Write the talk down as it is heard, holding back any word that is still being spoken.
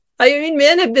I mean,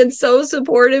 men have been so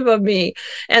supportive of me,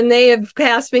 and they have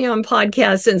passed me on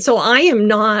podcasts. And so I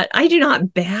do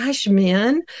not bash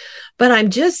men, but I'm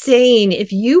just saying,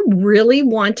 if you really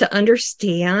want to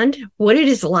understand what it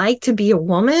is like to be a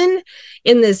woman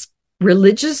in this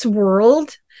religious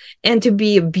world, and to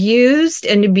be abused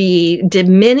and to be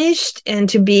diminished and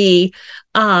to be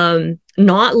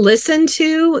not listened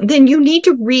to, then you need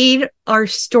to read our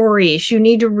stories. You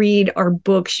need to read our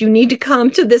books. You need to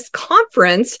come to this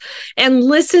conference and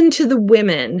listen to the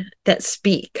women that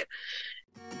speak.